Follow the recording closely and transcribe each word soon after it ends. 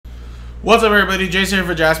What's up, everybody? Jason here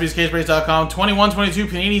for JaspysCaseBreaks.com. 21-22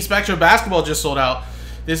 Panini Spectra basketball just sold out.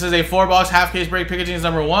 This is a 4-box half case break. Pick teams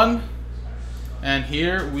number 1. And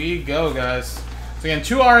here we go, guys. So again,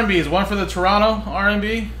 2 R&Bs. One for the Toronto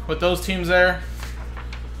R&B with those teams there.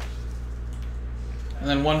 And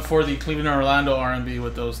then one for the Cleveland and Orlando R&B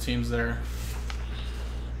with those teams there.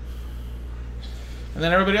 And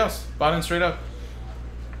then everybody else. Bought in straight up.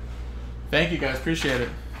 Thank you, guys. Appreciate it.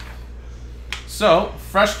 So,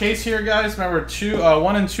 fresh case here, guys. Remember,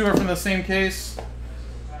 1 and 2 are from the same case.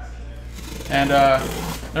 And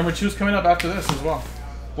number 2 is coming up after this as well.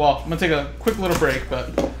 Well, I'm going to take a quick little break, but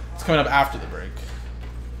it's coming up after the break.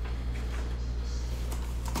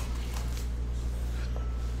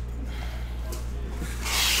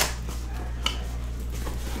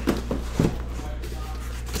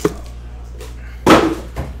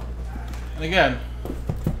 And again,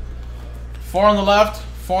 4 on the left,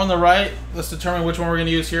 4 on the right. Let's determine which one we're going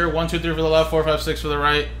to use here. 1, 2, 3 for the left, 4, 5, 6 for the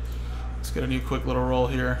right. Let's get a new quick little roll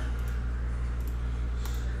here.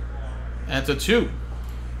 And it's a 2.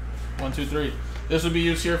 1, 2, 3. This would be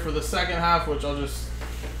used here for the second half, which I'll just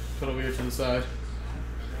put over here to the side.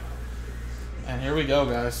 And here we go,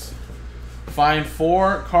 guys. Find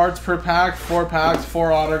 4 cards per pack, 4 packs,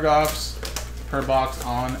 4 autographs per box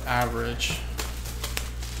on average.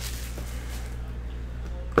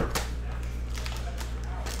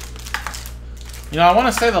 You know, I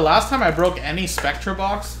want to say the last time I broke any Spectra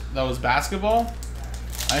box that was basketball,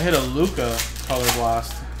 I hit a Luka Color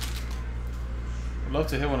Blast. I'd love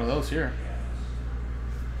to hit one of those here.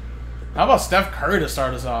 How about Steph Curry to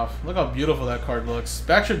start us off? Look how beautiful that card looks.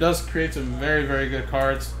 Spectra does create some very, very good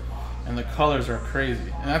cards, and the colors are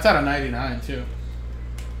crazy. And that's out of 99, too.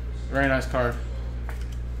 Very nice card.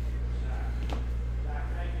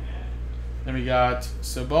 Then we got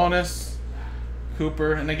Sabonis,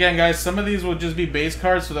 Cooper, and again, guys, some of these will just be base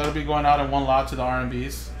cards, so that'll be going out in one lot to the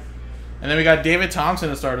R&Bs. And then we got David Thompson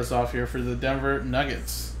to start us off here for the Denver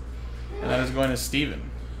Nuggets, and that is going to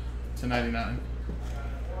Steven to 99.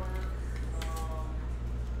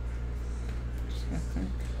 I think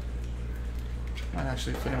might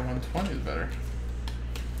actually fit in 120 is better.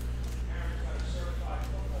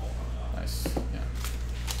 Nice, yeah.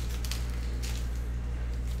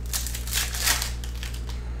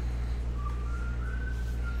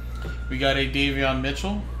 We got a Davion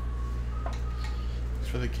Mitchell.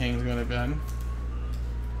 For the Kings going to Ben.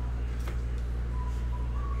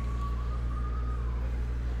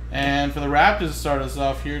 And for the Raptors to start us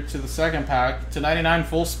off here to the second pack, to 99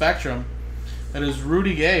 full spectrum. That is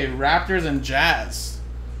Rudy Gay, Raptors and Jazz.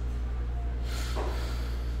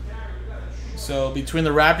 So between the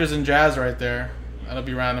Raptors and Jazz right there, that'll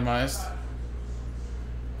be randomized.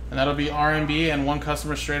 And that'll be R&B and 1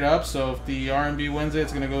 customer straight up. So if the R&B wins it,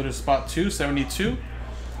 it's going to go to spot 2, 72.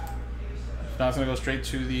 If not, it's going to go straight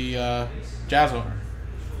to the Jazz owner.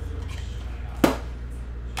 So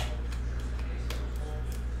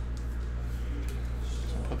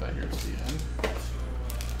I'll put that here to the end.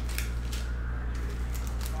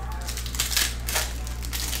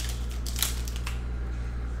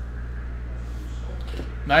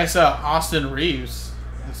 Nice Austin Reeves.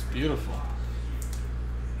 That's beautiful.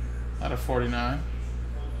 Out of 49.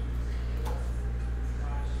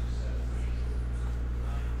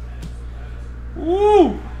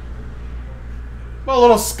 Woo! A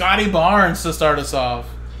little Scotty Barnes to start us off.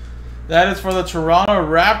 That is for the Toronto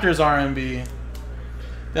Raptors R&B.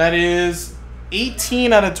 That is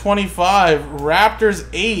 18 out of 25. Raptors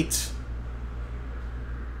 8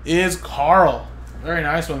 is Carl. Very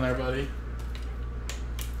nice one there, buddy.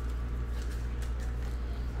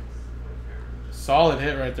 Solid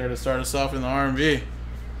hit right there to start us off in the R&B.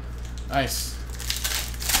 Nice.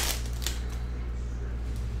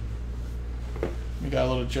 We got a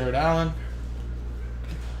little Jared Allen.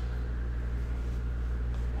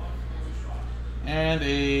 And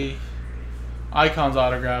a Icons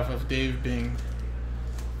autograph of Dave Bing.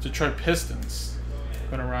 Detroit Pistons.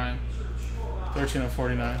 Going to Ryan. 13 of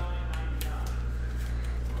 49.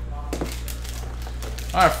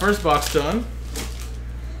 Alright, first box done.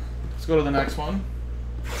 Let's go to the next one.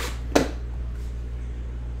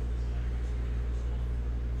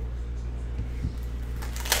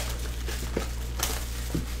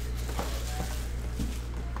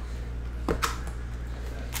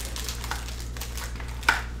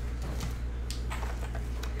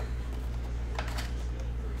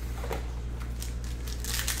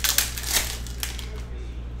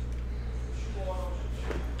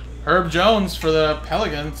 Herb Jones for the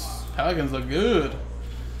Pelicans. Pelicans look good.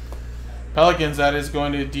 Pelicans, that is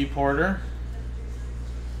going to D. Porter.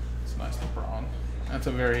 It's a nice LeBron. That's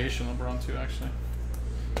a variation LeBron too, actually.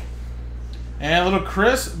 And a little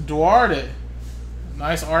Chris Duarte.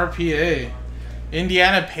 Nice RPA.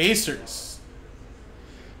 Indiana Pacers.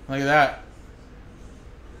 Look at that.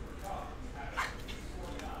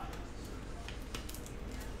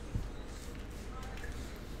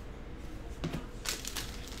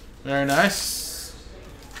 Very nice.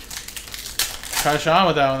 Press on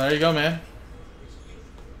with that one. There you go, man.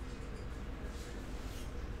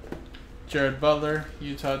 Jared Butler,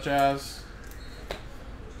 Utah Jazz.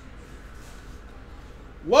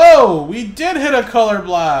 Whoa! We did hit a color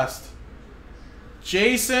blast.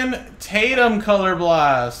 Jason Tatum color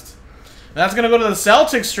blast. That's going to go to the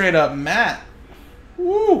Celtics straight up. Matt.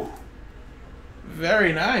 Woo!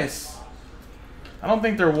 Very nice. I don't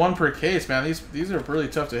think they're one per case, man. These are really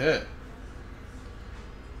tough to hit.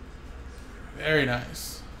 Very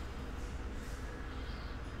nice.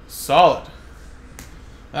 Solid.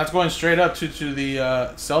 That's going straight up to the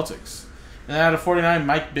Celtics. And then out of 49,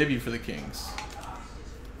 Mike Bibby for the Kings.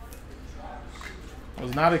 I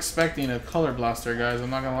was not expecting a color blaster, guys. I'm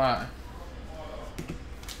not going to lie.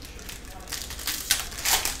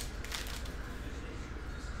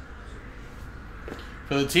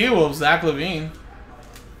 For the T-Wolves, Zach LaVine.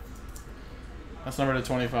 That's number to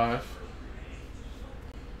 25.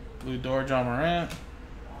 Blue Door, John Morant.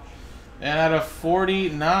 And out of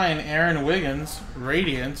 49, Aaron Wiggins,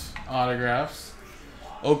 Radiant autographs.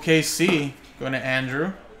 OKC, going to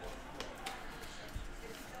Andrew.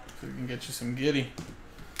 So we can get you some giddy.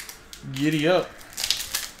 Giddy up.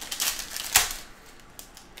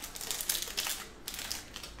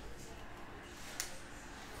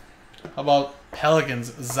 How about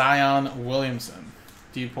Pelicans, Zion Williamson.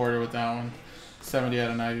 Deep Porter with that one. 70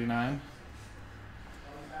 out of 99.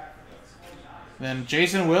 Then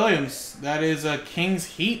Jason Williams. That is a Kings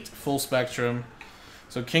Heat full spectrum.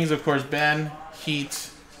 So Kings, of course, Ben. Heat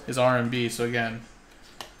is R&B. So again,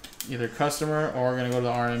 either customer or we're going to go to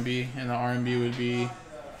the R&B. And the R&B would be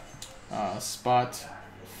spot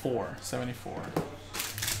 4, 74.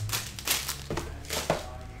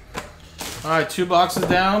 All right, 2 boxes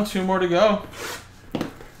down, 2 more to go.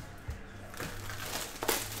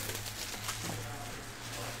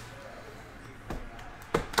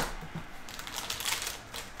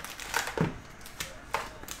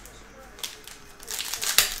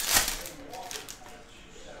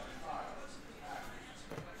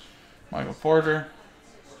 Michael Porter.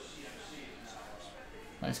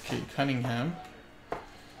 Nice Kate Cunningham.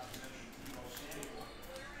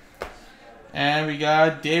 And we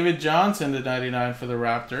got David Johnson to 99 for the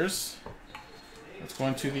Raptors. That's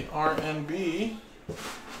going to the R&B.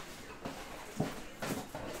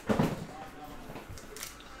 And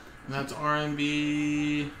that's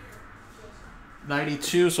R&B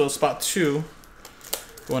 92, so spot 2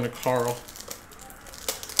 going to Carl.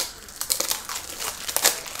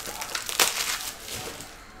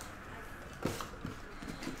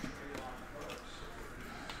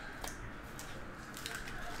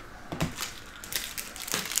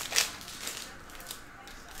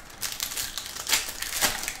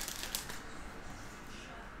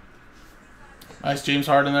 Nice James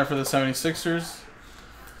Harden there for the 76ers.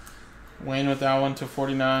 Wayne with that one to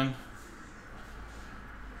 49.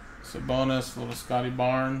 Sabonis, little Scotty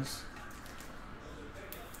Barnes.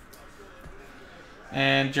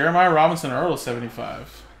 And Jeremiah Robinson Earl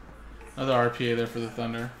 75. Another RPA there for the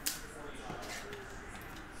Thunder.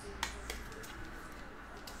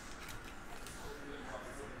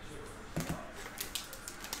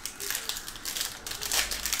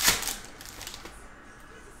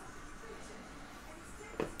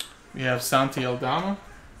 We have Santi Aldama.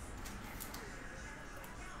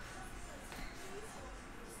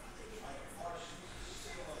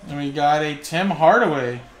 And we got a Tim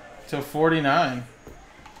Hardaway to 49.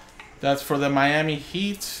 That's for the Miami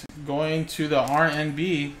Heat going to the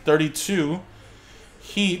R&B 32.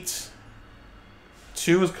 Heat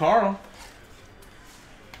 2 is Carl.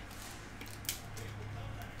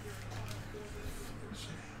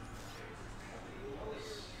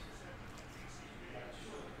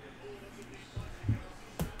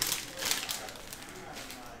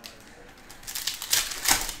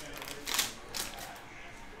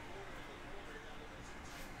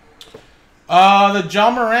 The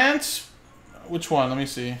John Morant, which one? Let me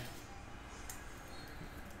see.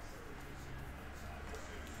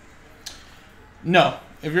 No,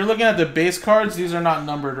 if you're looking at the base cards, these are not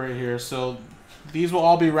numbered right here. So these will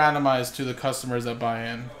all be randomized to the customers that buy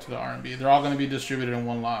in to the R&B. They're all going to be distributed in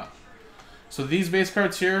one lot. So these base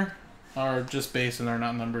cards here are just base and they're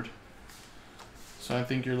not numbered. So I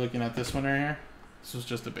think you're looking at this one right here. This is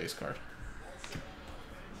just a base card.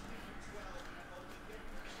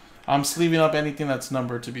 I'm sleeving up anything that's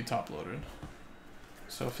numbered to be top loaded.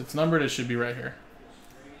 So if it's numbered, it should be right here.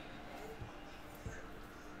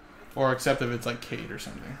 Or except if it's like Kate or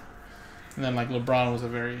something. And then like LeBron was a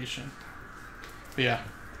variation. But yeah.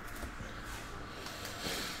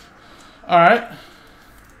 Alright.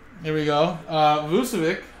 Here we go.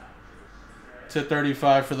 Vucevic to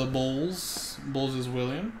 35 for the Bulls. Bulls is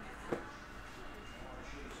William.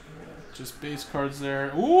 Just base cards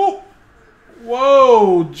there. Ooh!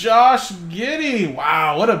 Whoa! Josh Giddey.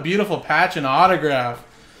 Wow, what a beautiful patch and autograph.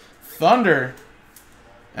 Thunder.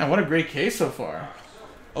 Man, what a great case so far.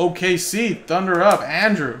 OKC. Thunder up.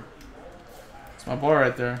 Andrew. That's my boy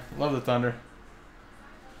right there. Love the Thunder.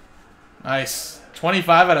 Nice.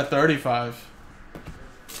 25 out of 35.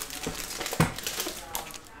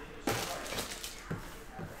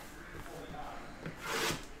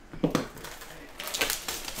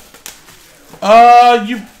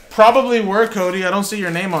 You probably were, Cody. I don't see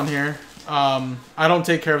your name on here. I don't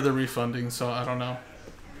take care of the refunding, so I don't know.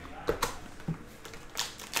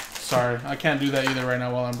 Sorry, I can't do that either right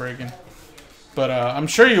now while I'm breaking. But I'm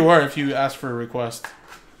sure you were if you asked for a request.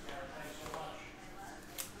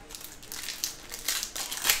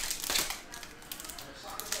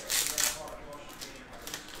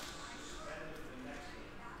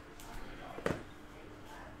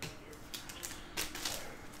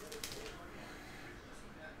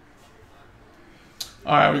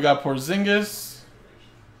 All right, we got Porzingis.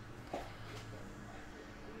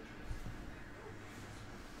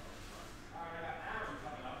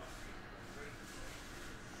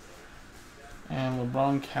 And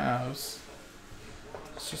LeBron Cavs.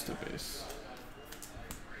 It's just a base.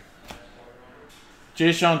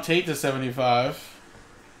 Jayshawn Tate to 75.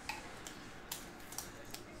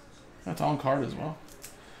 That's on card as well.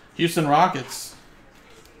 Houston Rockets.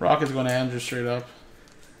 Rockets going to Andrew straight up.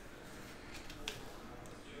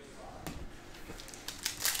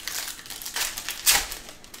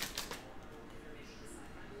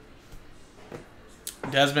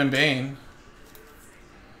 Desmond Bane,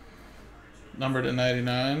 numbered at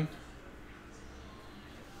 99.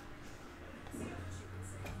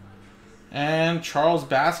 And Charles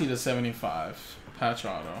Bassey to 75. Patch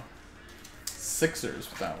auto. Sixers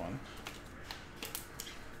with that one.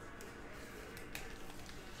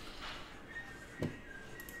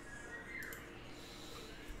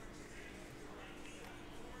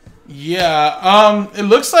 Yeah, it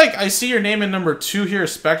looks like I see your name in number 2 here,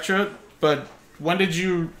 Spectra, but when did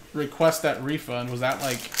you request that refund? Was that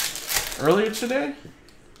like earlier today?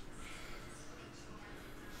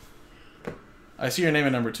 I see your name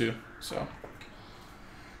in number 2, so.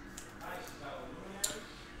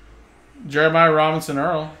 Jeremiah Robinson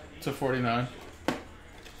Earl to 49.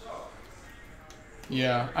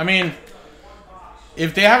 Yeah, I mean,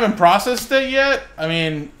 if they haven't processed it yet, I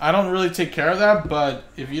mean, I don't really take care of that, but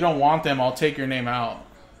if you don't want them, I'll take your name out.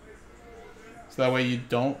 So that way you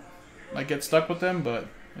don't like get stuck with them, but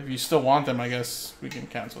if you still want them, I guess we can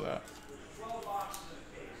cancel that.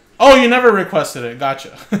 Oh, you never requested it.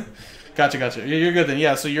 Gotcha. Gotcha. You're good then.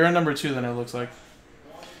 Yeah, so you're in number 2 then it looks like.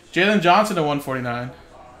 Jalen Johnson to 149.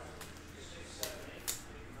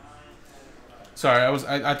 Sorry,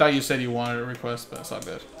 I thought you said you wanted a request, but it's all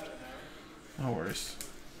good. No worries.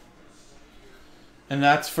 And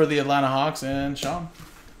that's for the Atlanta Hawks and Sean.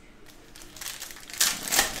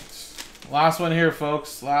 Last one here,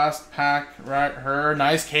 folks. Last pack right here.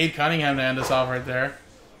 Nice Cade Cunningham to end us off right there.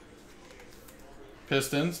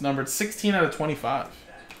 Pistons, numbered 16 out of 25.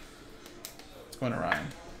 It's going to Ryan.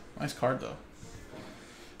 Nice card, though.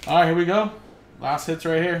 All right, here we go. Last hits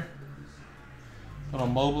right here. Little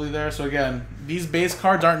Mobley there. So, again, these base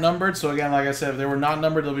cards aren't numbered. So, again, like I said, if they were not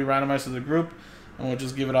numbered, they'll be randomized to the group. And we'll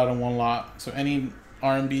just give it out in one lot. So, any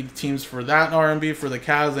R&B teams for that R&B, for the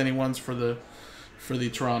Cavs, any ones for the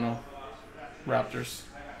Toronto Raptors.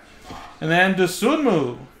 And then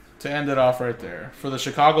Dosunmu to end it off right there for the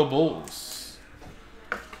Chicago Bulls.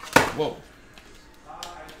 Whoa.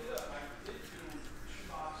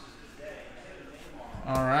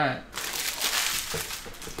 All right.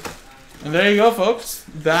 And there you go, folks.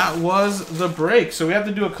 That was the break. So we have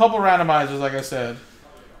to do a couple randomizers, like I said.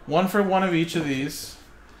 One for one of each of these.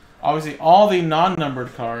 Obviously, all the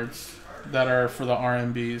non-numbered cards that are for the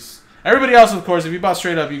RMBs. Everybody else, of course, if you bought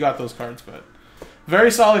straight up, you got those cards, but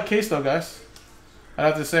very solid case, though, guys. I'd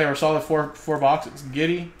have to say, we're solid four boxes.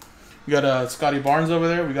 Giddy. We got a Scotty Barnes over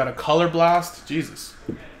there. We got a Color Blast. Jesus.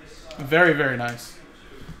 Very, very nice.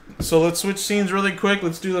 So let's switch scenes really quick.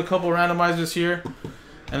 Let's do a couple randomizers here.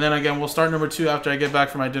 And then, again, we'll start number 2 after I get back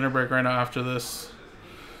from my dinner break right now after this.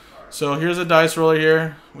 So here's a dice roller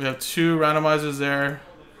here. We have 2 randomizers there.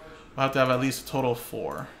 We'll have to have at least a total of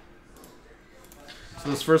 4. So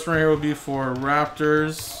this first one here will be for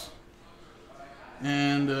Raptors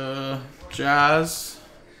and Jazz.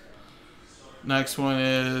 Next one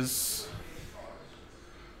is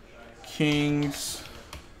Kings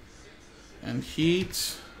and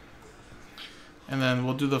Heat. And then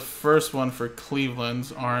we'll do the first one for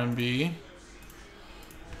Cleveland's R&B.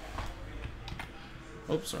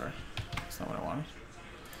 Oops, sorry. That's not what I wanted.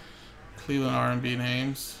 Cleveland R&B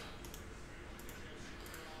names.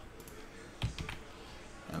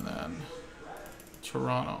 And then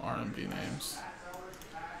Toronto R&B names.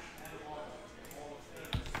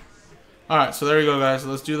 Alright, so there you go, guys.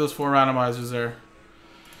 Let's do those 4 randomizers there.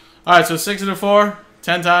 Alright, so 6 and a 4.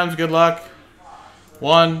 10 times. Good luck.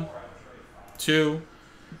 1, 2,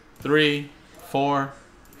 3, 4,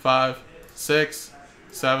 5, 6,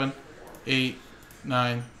 7, 8,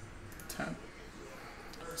 9, 10.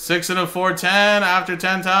 6 and a 4, 10. After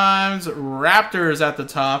 10 times, Raptors at the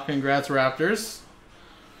top. Congrats, Raptors.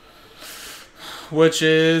 Which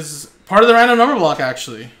is part of the random number block,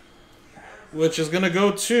 actually. Which is going to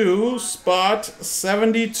go to spot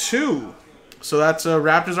 72. So that's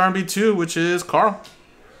Raptors R&B 2, which is Carl.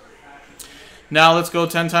 Now let's go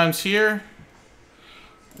 10 times here.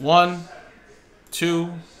 1,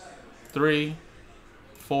 2, 3,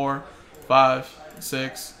 4, 5,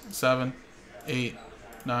 6, 7, 8,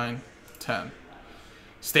 9, 10.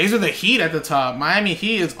 Stays with the Heat at the top. Miami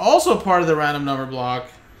Heat is also part of the random number block.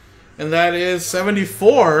 And that is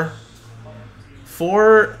 74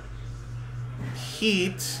 for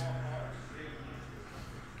Heat,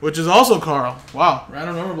 which is also Carl. Wow,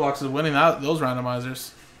 random number blocks is winning those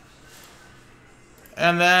randomizers.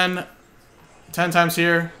 And then 10 times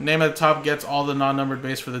here, name at the top gets all the non-numbered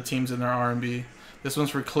base for the teams in their R&B. This one's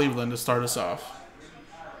for Cleveland to start us off.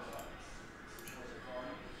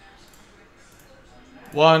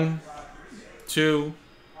 1, 2,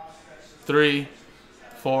 3,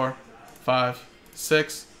 4, 5,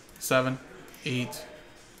 6, 7, 8,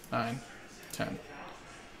 9, 10.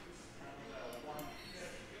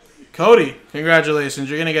 Cody, congratulations.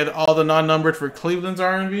 You're going to get all the non-numbered for Cleveland's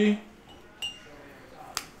R&B.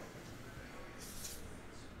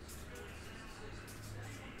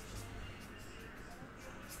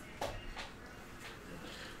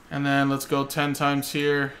 And then let's go 10 times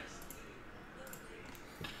here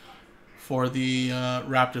for the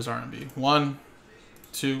Raptors R&B. 1,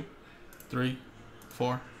 2, 3,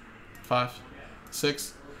 4, 5,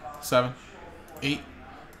 6, 7, 8,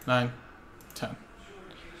 9, 10.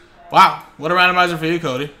 Wow, what a randomizer for you,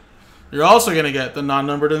 Cody. You're also going to get the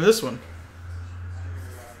non-numbered in this one.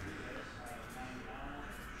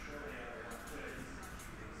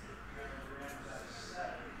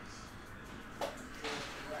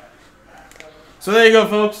 So there you go,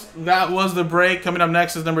 folks. That was the break. Coming up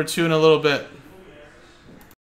next is number 2 in a little bit.